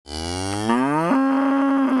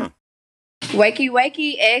Wakey,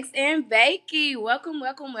 wakey, eggs and bakey. Welcome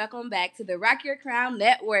back to the Rock Your Crown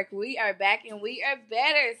Network. We are back and we are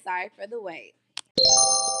better. Sorry for the wait.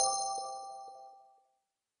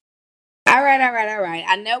 All right.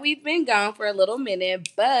 I know we've been gone for a little minute,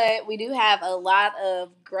 but we do have a lot of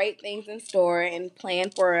great things in store and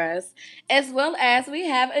planned for us, as well as we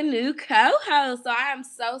have a new co host. So I am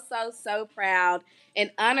so proud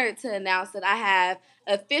and honored to announce that I have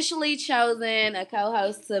officially chosen a co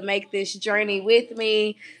host to make this journey with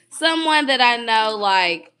me. Someone that I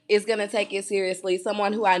know, is going to take it seriously.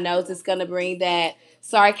 Someone who I know is going to bring that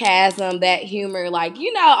sarcasm, that humor,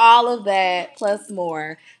 all of that plus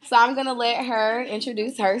more. So I'm going to let her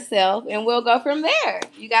introduce herself and we'll go from there.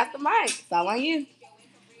 You got the mic. It's all on you.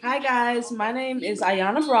 Hi guys, my name is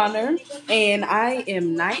Ayana Bronner and I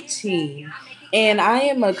am 19 and I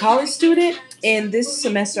am a college student and this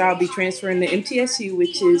semester I'll be transferring to MTSU,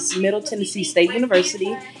 which is Middle Tennessee State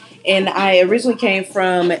University, and I originally came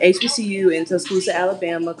from HBCU in Tuscaloosa,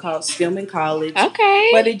 Alabama called Stillman College. Okay.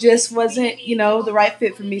 But it just wasn't, the right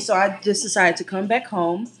fit for me, so I just decided to come back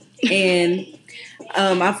home and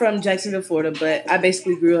I'm from Jacksonville, Florida, but I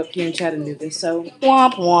basically grew up here in Chattanooga, so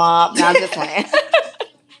womp womp. No, I'm just playing.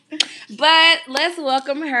 But let's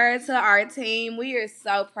welcome her to our team. We are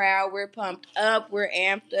so proud. We're pumped up. We're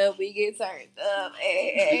amped up. We get turned up.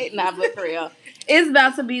 Hey. Nah, but for real. It's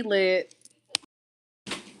about to be lit.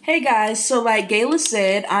 Hey guys, so like Gayla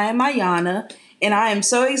said, I am Ayana, and I am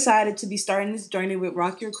so excited to be starting this journey with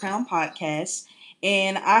Rock Your Crown podcast.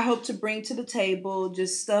 And I hope to bring to the table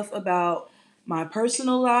just stuff about my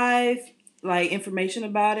personal life, like information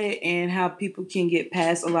about it, and how people can get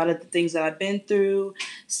past a lot of the things that I've been through,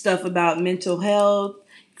 stuff about mental health,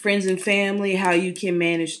 friends and family, how you can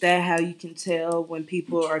manage that, how you can tell when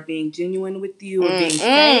people are being genuine with you or being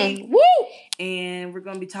fake. Woo! And we're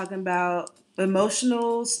going to be talking about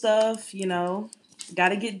emotional stuff, got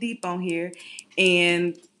to get deep on here.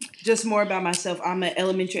 And just more about myself. I'm an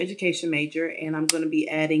elementary education major, and I'm going to be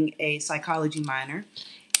adding a psychology minor.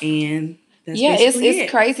 And that's it's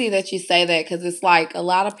crazy that you say that, because it's like a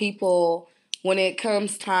lot of people, when it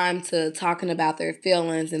comes time to talking about their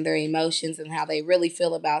feelings and their emotions and how they really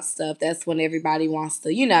feel about stuff, that's when everybody wants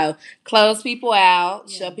to, close people out,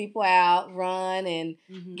 shut people out, run and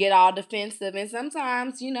get all defensive. And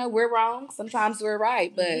sometimes, we're wrong. Sometimes we're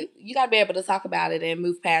right. But you got to be able to talk about it and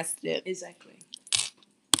move past it. Exactly.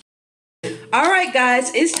 All right,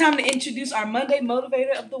 guys, it's time to introduce our Monday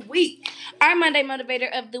Motivator of the Week. Our Monday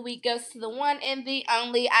Motivator of the Week goes to the one and the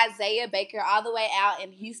only Isaiah Baker, all the way out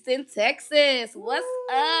in Houston, Texas. What's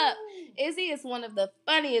up? Izzy is one of the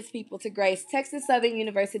funniest people to grace Texas Southern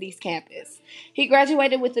University's campus. He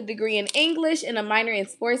graduated with a degree in English and a minor in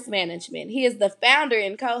sports management. He is the founder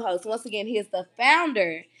and co-host. Once again, he is the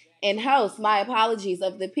founder and host, my apologies,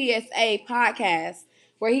 of the PSA podcast,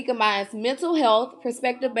 where he combines mental health,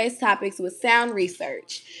 perspective-based topics with sound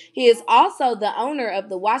research. He is also the owner of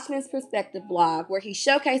the Watchman's Perspective blog, where he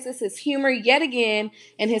showcases his humor yet again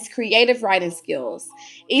and his creative writing skills.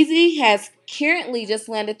 Easy has currently just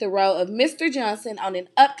landed the role of Mr. Johnson on an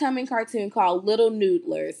upcoming cartoon called Little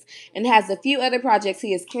Noodlers, and has a few other projects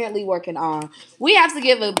he is currently working on. We have to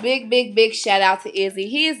give a big shout out to Izzy.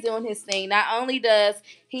 He is doing his thing. Not only does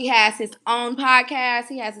he has his own podcast,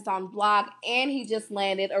 he has his own blog, and he just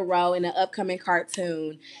landed a role in an upcoming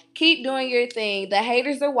cartoon. Keep doing your thing. The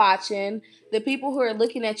haters are watching. The people who are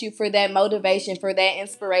looking at you for that motivation, for that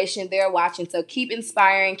inspiration, they're watching. So keep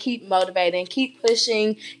inspiring, keep motivating, keep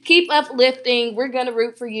pushing, keep uplifting. We're going to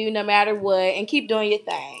root for you no matter what, and keep doing your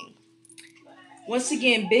thing. Once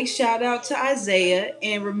again, big shout out to Isaiah.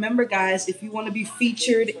 And remember, guys, if you want to be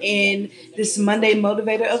featured in this Monday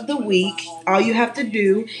Motivator of the Week, all you have to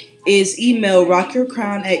do is email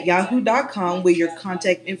rockyourcrown@yahoo.com with your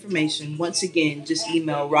contact information. Once again, just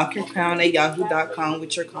email rockyourcrown@yahoo.com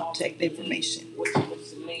with your contact information. All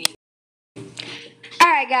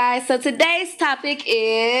right, guys. So today's topic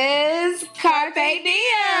is Carpe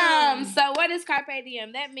Diem. So what is Carpe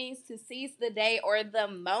Diem? That means to seize the day or the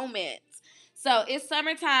moment. So it's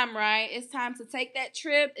summertime, right? It's time to take that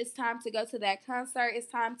trip. It's time to go to that concert. It's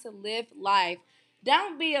time to live life.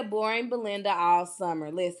 Don't be a boring Belinda all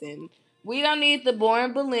summer. Listen, we don't need the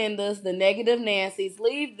boring Belindas, the negative Nancys.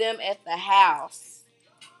 Leave them at the house.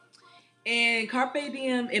 And Carpe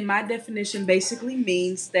Diem, in my definition, basically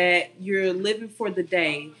means that you're living for the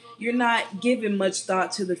day. You're not giving much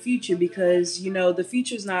thought to the future because, the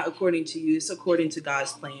future is not according to you. It's according to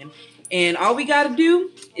God's plan. And all we got to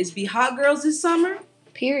do is be hot girls this summer.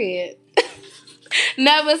 Period.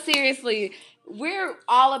 No, but seriously, we're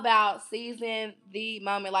all about seizing the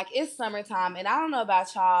moment. Like, it's summertime, and I don't know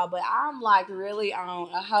about y'all, but I'm like really on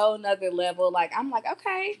a whole nother level. Like, I'm like,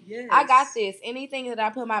 okay, yes. I got this. Anything that I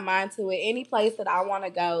put my mind to it, any place that I want to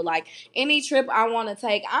go, like any trip I want to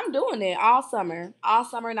take, I'm doing it all summer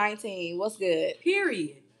 19. What's good?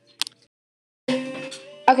 Period.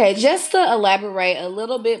 Okay, just to elaborate a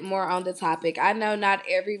little bit more on the topic, I know not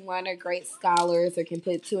everyone are great scholars or can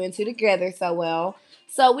put two and two together so well.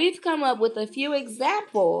 So we've come up with a few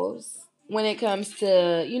examples when it comes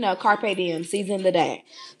to, Carpe Diem, seizing the day.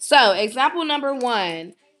 So, example number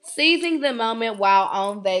one, seizing the moment while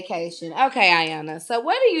on vacation. Okay, Ayana, so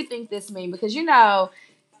what do you think this means? Because,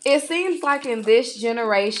 it seems like in this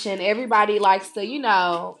generation, everybody likes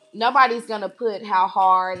to, nobody's going to put how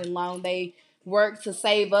hard and long they work to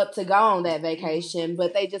save up to go on that vacation,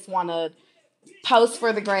 but they just want to post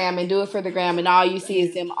for the gram and do it for the gram, and all you see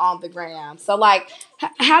is them on the gram. So, like,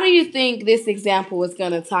 how do you think this example is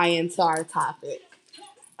going to tie into our topic?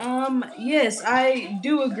 Yes, I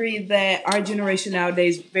do agree that our generation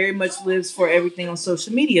nowadays very much lives for everything on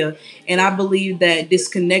social media. And I believe that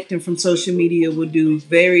disconnecting from social media will do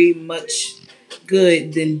very much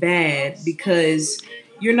good than bad, because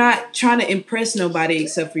you're not trying to impress nobody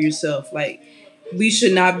except for yourself. Like, we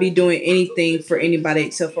should not be doing anything for anybody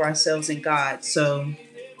except for ourselves and God. So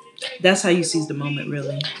that's how you seize the moment,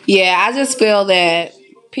 really. Yeah, I just feel that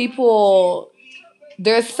people,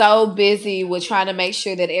 they're so busy with trying to make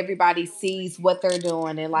sure that everybody sees what they're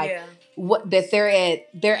doing, and like what that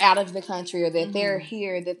they're out of the country, or that they're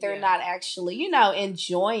here, that they're not actually,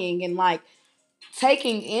 enjoying and like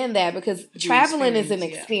taking in that, because traveling is an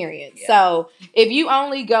experience. Yeah. So if you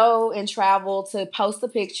only go and travel to post a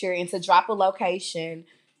picture and to drop a location,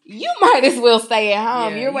 you might as well stay at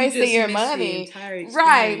home. You're wasting your money.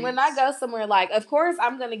 Right. When I go somewhere, like, of course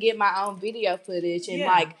I'm going to get my own video footage and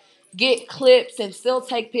like get clips and still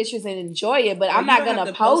take pictures and enjoy it, but I'm not going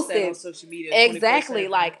to post it on social media. Exactly.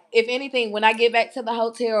 Like, if anything, when I get back to the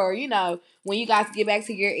hotel, or when you guys get back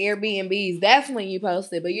to your Airbnbs, that's when you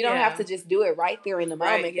post it. But you don't have to just do it right there in the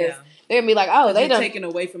moment, because they're gonna be like, oh, they done taken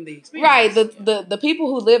away from the experience. Right. The people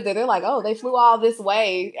who live there, they're like, oh, they flew all this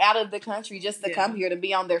way out of the country just to come here to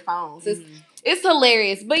be on their phones. It's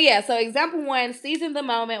hilarious. But yeah, so example one, seizing the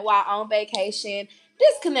moment while on vacation.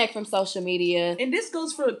 Disconnect from social media. And this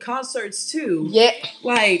goes for concerts too. Yeah.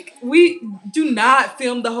 Like, we do not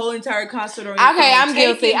film the whole entire concert or anything. Okay, I'm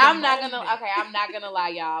guilty. I'm not gonna lie,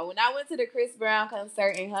 y'all. When I went to the Chris Brown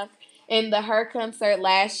concert and her concert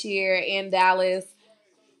last year in Dallas,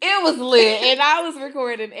 it was lit, and I was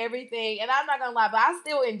recording everything. And I'm not gonna lie, but I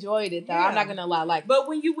still enjoyed it though. I'm not gonna lie. Like, but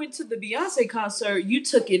when you went to the Beyonce concert, you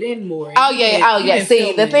took it in more. Oh yeah.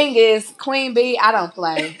 See, the thing is, Queen B, I don't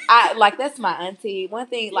play. I like, that's my auntie. One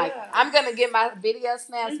thing, like, I'm gonna get my video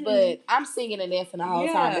snaps, but I'm singing and dancing the whole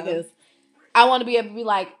time, because I want to be able to be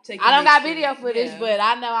like, I don't got video footage, but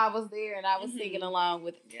I know I was there and I was singing along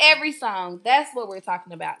with every song. That's what we're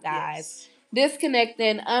talking about, guys. Yes.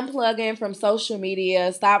 Disconnecting, unplugging from social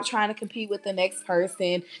media. Stop trying to compete with the next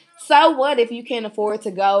person. So what if you can't afford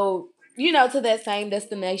to go, to that same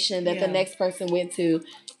destination that the next person went to?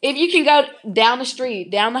 If you can go down the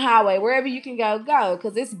street, down the highway, wherever you can go,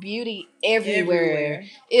 because it's beauty everywhere.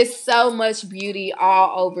 It's so much beauty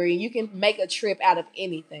all over. You can make a trip out of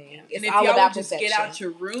anything. It's all about perception. Get out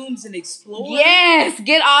your rooms and explore. Yes,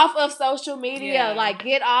 get off of social media. Yeah. Like,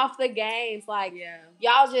 get off the games. Like,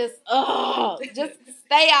 y'all just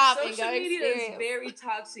stay off and go experience. Social media is very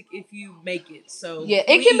toxic if you make it. So yeah,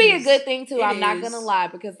 it can be a good thing too. I'm not gonna lie,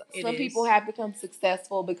 because some people have become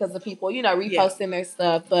successful because of people, reposting their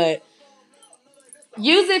stuff. But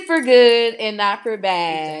use it for good and not for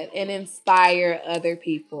bad, and inspire other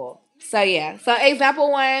people. So yeah. So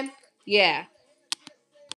example one,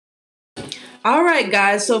 All right,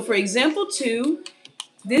 guys. So for example two,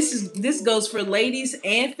 this goes for ladies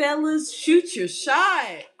and fellas. Shoot your shot.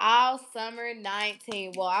 All summer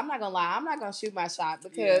 19. Well, I'm not gonna lie. I'm not gonna shoot my shot,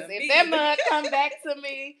 because if that mug come back to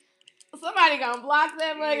me, somebody gonna block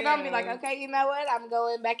that mug, and I'm gonna be like, okay, you know what? I'm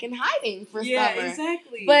going back in hiding for summer. Yeah,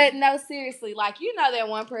 exactly. But no, seriously, like, that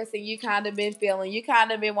one person you kind of been feeling, you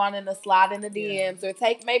kind of been wanting to slide in the DMs, or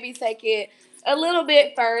take it a little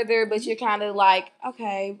bit further, but you're kind of like,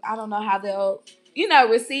 okay, I don't know how they'll,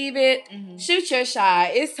 receive it. Shoot your shot.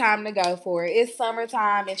 It's time to go for it. It's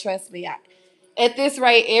summertime, and trust me, at this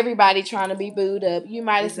rate, everybody trying to be booed up. You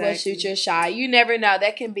might as well shoot your shot. You never know.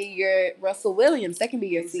 That can be your Russell Williams. That can be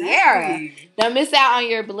your Sierra. Don't miss out on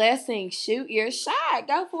your blessing. Shoot your shot.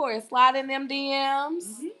 Go for it. Slide in them DMs.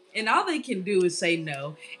 And all they can do is say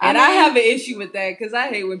no. And I have an issue with that because I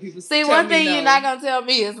hate when people see, tell one me thing no. you're not going to tell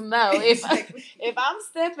me is no. Exactly. If I'm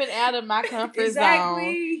stepping out of my comfort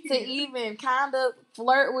zone to even kind of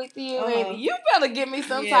flirt with you, and you better give me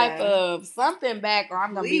some type of something back, or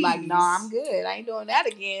I'm going to be like, no, I'm good. I ain't doing that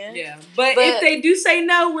again. Yeah. But if they do say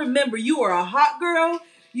no, remember, you are a hot girl.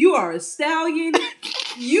 You are a stallion.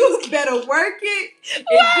 You better work it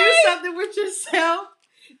and do something with yourself.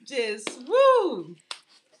 Just woo.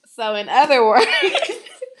 So in other words,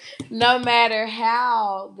 no matter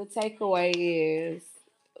how the takeaway is,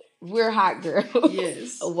 we're hot girls.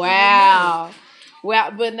 Yes. Wow.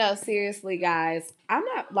 Well, but no, seriously, guys. I'm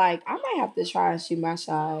not like, I might have to try and shoot my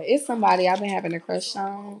shot. It's somebody I've been having a crush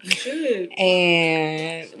on. You should.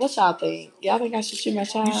 And what y'all think? Y'all think I should shoot my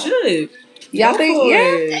shot? You should. Y'all think? Yeah.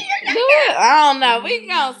 Do it. I don't know. We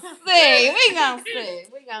gonna see.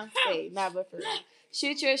 We gonna see. No, but for real.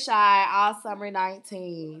 Shoot your shot all summer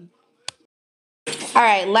 19. All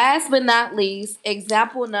right, last but not least,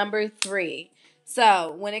 example number 3.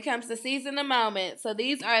 So, when it comes to seizing the moment, so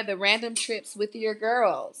these are the random trips with your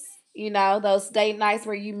girls. You know, those date nights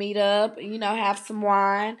where you meet up, have some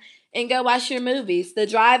wine and go watch your movies. The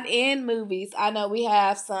drive-in movies, I know we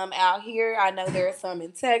have some out here. I know there are some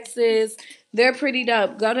in Texas. They're pretty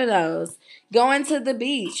dope. Go to those. Going to the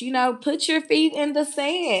beach, put your feet in the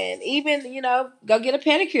sand. Even, go get a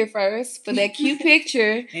pedicure first for that cute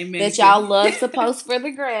picture that y'all love to post for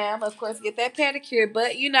the gram. Of course, get that pedicure.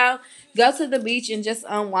 But, go to the beach and just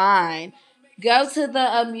unwind. Go to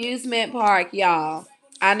the amusement park, y'all.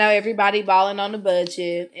 I know everybody balling on the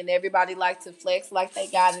budget and everybody likes to flex like they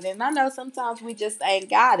got it. And I know sometimes we just ain't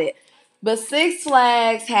got it. But Six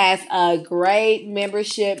Flags has a great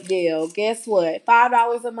membership deal. Guess what?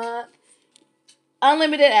 $5 a month.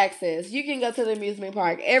 Unlimited access. You can go to the amusement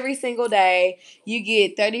park every single day. You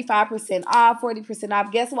get 35% off, 40%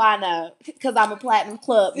 off. Guess why I know? Because I'm a Platinum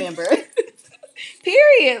Club member.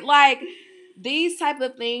 Period. Like, these type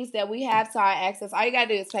of things that we have to our access, all you gotta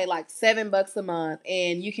do is pay like $7 a month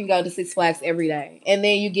and you can go to Six Flags every day. And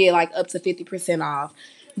then you get like up to 50% off.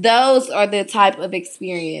 Those are the type of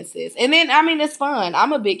experiences. And then, it's fun.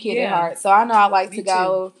 I'm a big kid at heart, so I know I like to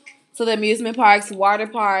go to the amusement parks, water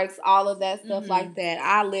parks, all of that stuff like that.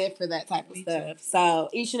 I live for that type of stuff. So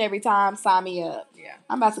each and every time, sign me up. Yeah.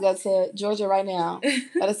 I'm about to go to Georgia right now.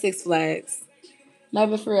 Go to Six Flags. No,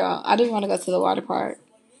 but for real, I do want to go to the water park.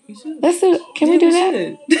 We should. Let's do. Can we do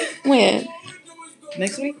that? When?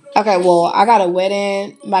 Next week? Okay, well, I got a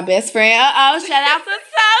wedding. My best friend. Shout out to Sosa.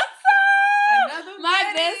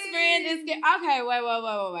 My best friend is okay,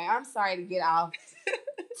 wait. I'm sorry to get off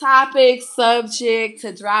topic, subject,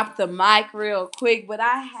 to drop the mic real quick, but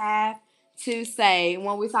I have to say,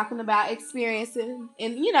 when we're talking about experiencing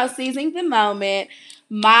and, seizing the moment,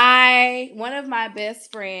 one of my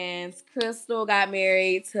best friends, Crystal, got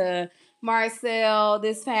married to Marcel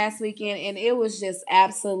this past weekend, and it was just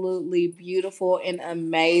absolutely beautiful and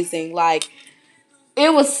amazing. Like,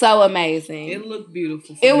 it was so amazing. It looked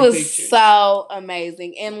beautiful. It was so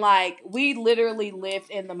amazing. And, like, we literally lived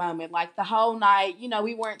in the moment. Like, the whole night,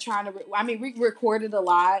 we weren't trying to... we recorded a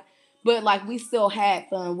lot, but, like, we still had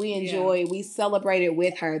fun. We enjoyed. We celebrated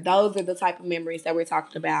with her. Those are the type of memories that we're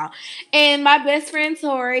talking about. And my best friend,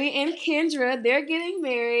 Tori and Kendra, they're getting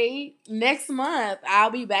married next month.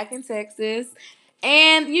 I'll be back in Texas.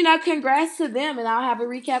 And, congrats to them. And I'll have a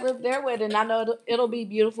recap of their wedding. I know it'll be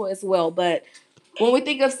beautiful as well. But... when we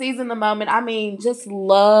think of seizing the moment, just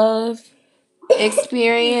love,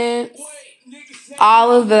 experience,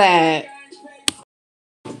 all of that.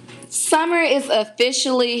 Summer is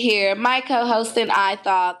officially here. My co-host and I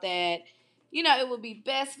thought that, it would be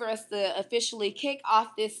best for us to officially kick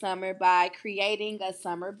off this summer by creating a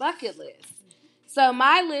summer bucket list. So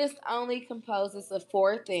my list only composes of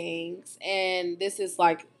 4 things, and this is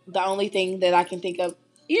like the only thing that I can think of,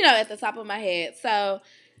 at the top of my head. So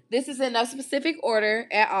this is in no specific order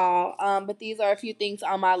at all, but these are a few things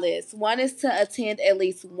on my list. One is to attend at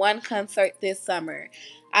least one concert this summer.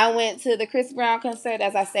 I went to the Chris Brown concert,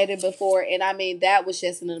 as I stated before, and that was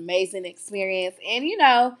just an amazing experience. And,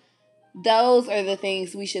 those are the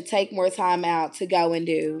things we should take more time out to go and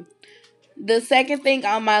do. The second thing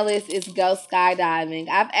on my list is go skydiving.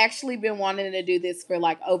 I've actually been wanting to do this for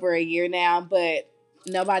like over a year now, but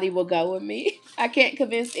nobody will go with me. I can't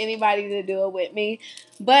convince anybody to do it with me.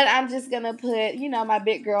 But I'm just going to put, my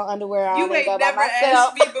big girl underwear on and go by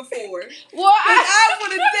myself. You ain't never asked me before. Well, I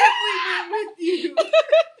would have definitely been with you.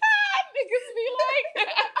 Niggas be like...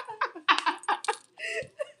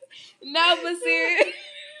 No, but seriously.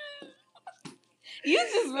 You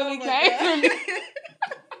just really came for me.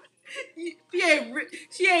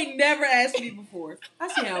 She ain't never asked me before. I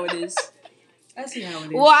see how it is.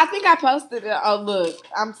 Well, I think I posted it. Oh, look.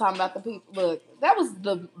 I'm talking about the people. Look, that was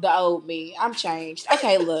the old me. I'm changed.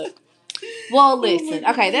 Okay, look. Well, listen.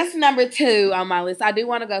 Okay, that's number 2 on my list. I do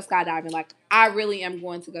want to go skydiving. Like, I really am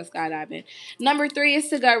going to go skydiving. Number 3 is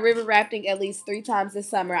to go river rafting at least 3 times this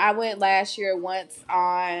summer. I went last year once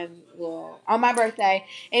on my birthday,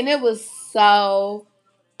 and it was so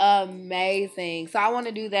amazing. So I want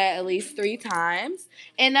to do that at least 3 times.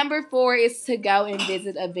 And number 4 is to go and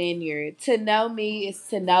visit a vineyard. To know me is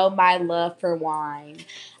to know my love for wine.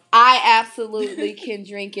 I absolutely can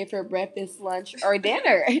drink it for breakfast, lunch, or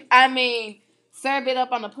dinner. I mean, serve it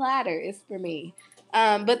up on a platter. It's for me.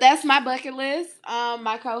 But that's my bucket list.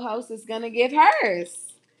 My co-host is gonna give hers.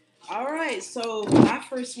 All right. So my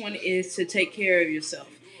first one is to take care of yourself.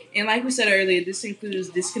 And like we said earlier, this includes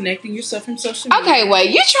disconnecting yourself from social media. Okay, wait.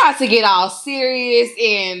 You tried to get all serious,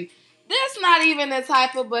 and that's not even the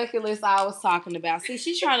type of bucket list I was talking about. See,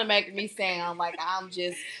 she's trying to make me sound like I'm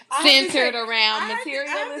just centered around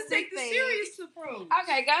materialistic things. Serious approach.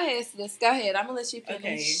 Okay, go ahead, sis. Go ahead. I'm gonna let you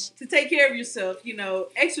finish. Okay. To take care of yourself,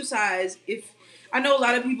 exercise. If I know a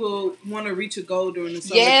lot of people want to reach a goal during the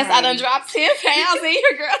summer. Yes, I done dropped 10 pounds, and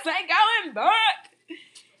your girls ain't going back.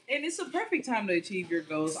 And it's a perfect time to achieve your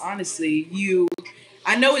goals. Honestly,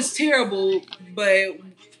 I know it's terrible, but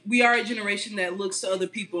we are a generation that looks to other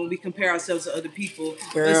people and we compare ourselves to other people.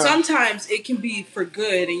 Girl. But sometimes it can be for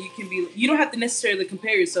good, and you don't have to necessarily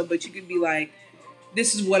compare yourself, but you can be like,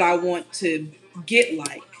 this is what I want to get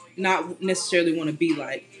like, not necessarily want to be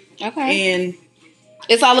like. Okay. And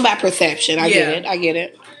it's all about perception. I get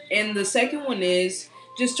it. And the second one is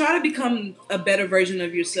just try to become a better version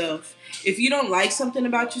of yourself. If you don't like something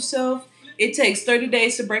about yourself, it takes 30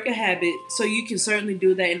 days to break a habit, so you can certainly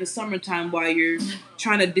do that in the summertime while you're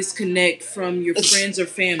trying to disconnect from your friends or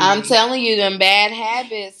family. I'm telling you, them bad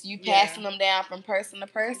habits, you passing them down from person to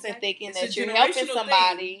person, thinking that you're helping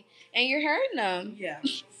somebody and you're hurting them. Yeah.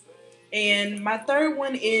 And my third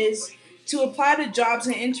one is to apply to jobs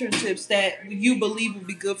and internships that you believe will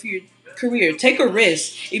be good for your career. Take a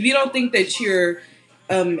risk. If you don't think that you're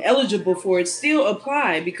eligible for it, still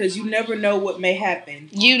apply, because you never know what may happen.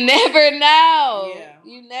 You never know. Yeah.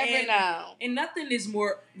 You never know. And nothing is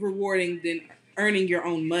more rewarding than earning your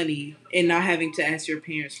own money and not having to ask your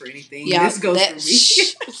parents for anything. Yeah, this goes for me.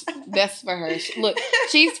 That's for her. Look,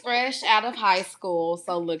 she's fresh out of high school,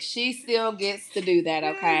 so look, she still gets to do that,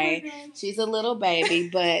 okay? She's a little baby,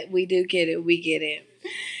 but we do get it. We get it.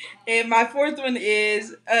 And my fourth one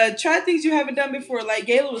is try things you haven't done before. Like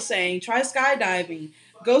Gayla was saying, try skydiving.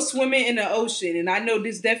 Go swimming in the ocean. And I know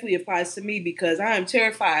this definitely applies to me because I am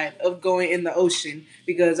terrified of going in the ocean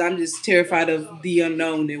because I'm just terrified of the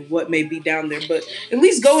unknown and what may be down there. But at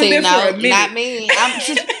least go in there for a minute. Not me. I'm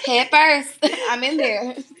just head first. I'm in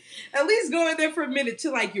there. At least go in there for a minute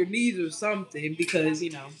to like your knees or something because,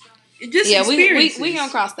 it just experiences. we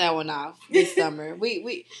gonna cross that one off this summer.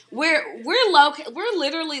 We're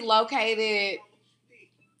literally located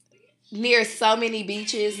near so many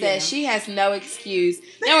beaches that she has no excuse.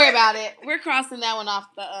 Don't worry about it. We're crossing that one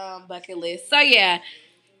off the bucket list. So yeah,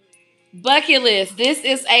 bucket list. This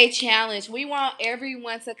is a challenge. We want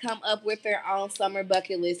everyone to come up with their own summer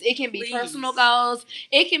bucket list. It can be personal goals.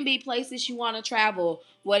 It can be places you want to travel.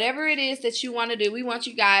 Whatever it is that you want to do, we want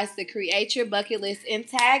you guys to create your bucket list and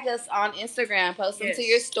tag us on Instagram. Post them to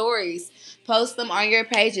your stories. Post them on your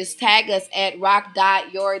pages. Tag us at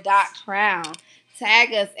rock.your.crown.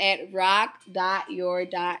 Tag us at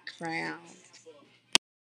rock.your.crown.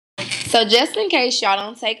 So just in case y'all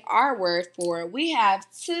don't take our word for it, we have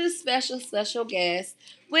 2 special guests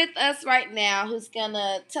with us right now who's going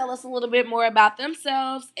to tell us a little bit more about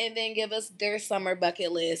themselves and then give us their summer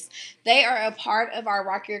bucket list. They are a part of our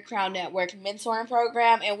Rock Your Crown Network mentoring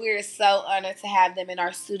program, and we are so honored to have them in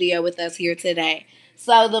our studio with us here today.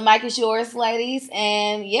 So the mic is yours, ladies,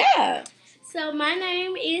 and yeah. So my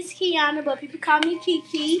name is Kiana, but people call me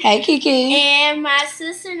Kiki. Hey, Kiki. And my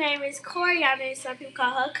sister's name is Coriana, and some people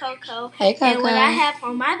call her Coco. Hey, Coco. And what I have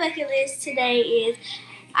on my bucket list today is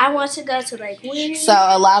I want to go to Lake Winnie. So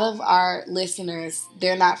a lot of our listeners,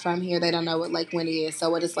 they're not from here. They don't know what Lake Winnie is. So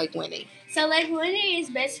what is Lake Winnie? So Lake Winnie is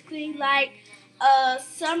basically like a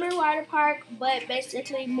summer water park, but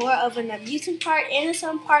basically more of an amusement park and a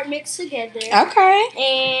summer park mixed together. Okay.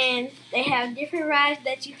 And they have different rides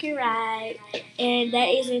that you can ride, and that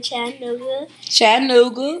is in Chattanooga.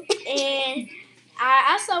 And I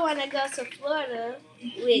also want to go to Florida,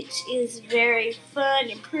 which is very fun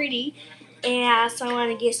and pretty. And I also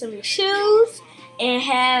want to get some new shoes and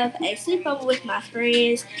have a sleepover with my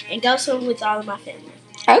friends and go swimming with all of my family.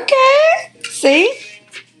 Okay. See?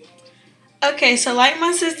 Okay, so like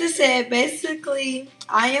my sister said, basically,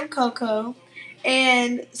 I am Coco.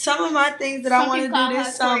 And some of my things that I want to do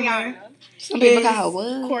this summer. Some people call her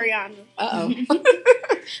what? Coriana. Uh-oh.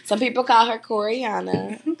 Some people call her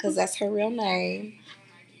Coriana because that's her real name.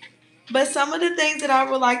 But some of the things that I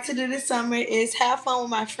would like to do this summer is have fun with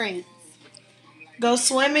my friends. Go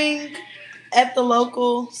swimming at the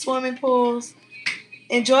local swimming pools.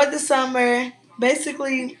 Enjoy the summer.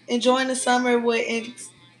 Basically, enjoying the summer would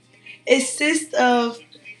consist of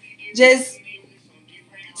just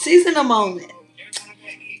seizing a moment.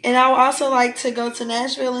 And I would also like to go to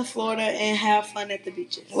Nashville in Florida and have fun at the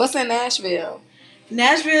beaches. What's in Nashville?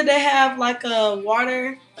 Nashville, they have like a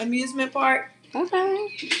water amusement park.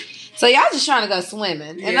 Okay. So y'all just trying to go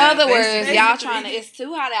swimming. In other words, y'all trying to, it's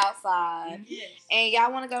too hot outside. Yes. And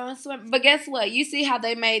y'all want to go and swim. But guess what? You see how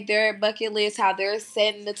they made their bucket list, how they're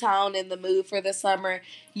setting the tone and the mood for the summer.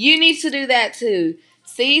 You need to do that too.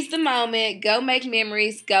 Seize the moment. Go make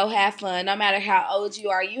memories. Go have fun. No matter how old you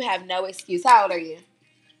are, you have no excuse. How old are you?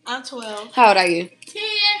 I'm 12. How old are you?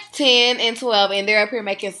 10 and 12. And they're up here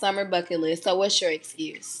making summer bucket lists. So what's your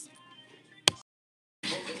excuse?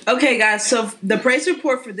 Okay, guys, so the praise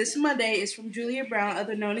report for this Monday is from Julia Brown,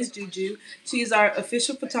 other known as Juju. She is our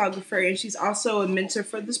official photographer, and she's also a mentor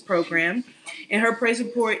for this program. And her praise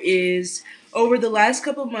report is, over the last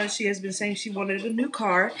couple of months, she has been saying she wanted a new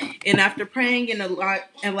car. And after praying and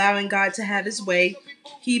allowing God to have his way,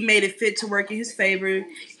 he made it fit to work in his favor.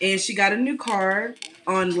 And she got a new car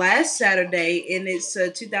on last Saturday, and it's a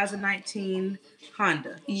 2019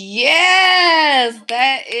 Honda. Yes,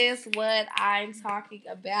 that is what I'm talking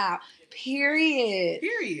about. Period.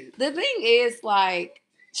 The thing is, like,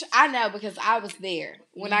 I know because I was there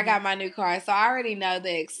when I got my new car. So I already know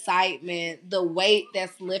the excitement, the weight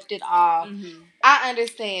that's lifted off. I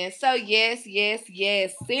understand. So yes.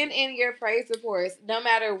 Send in your praise reports, no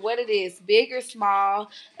matter what it is, big or small,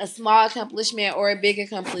 a small accomplishment or a big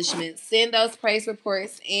accomplishment. Send those praise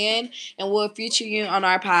reports in, and we'll feature you on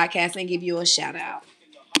our podcast and give you a shout out.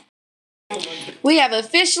 We have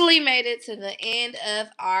officially made it to the end of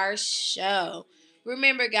our show.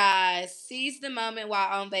 Remember, guys, seize the moment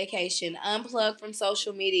while on vacation. Unplug from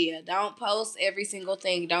social media. Don't post every single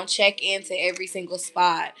thing. Don't check into every single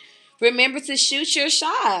spot. Remember to shoot your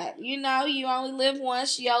shot. You know, you only live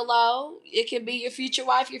once, YOLO. It can be your future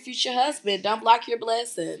wife, your future husband. Don't block your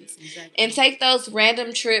blessings. Exactly. And take those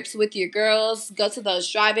random trips with your girls. Go to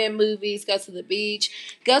those drive-in movies. Go to the beach.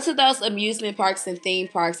 Go to those amusement parks and theme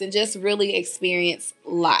parks and just really experience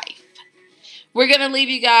life. We're going to leave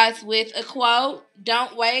you guys with a quote.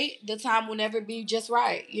 Don't wait. The time will never be just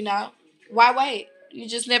right, you know? Why wait? You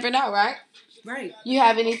just never know, right? Right. You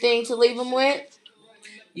have anything to leave them with?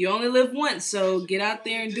 You only live once, so get out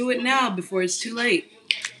there and do it now before it's too late.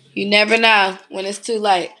 You never know when it's too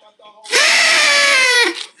late.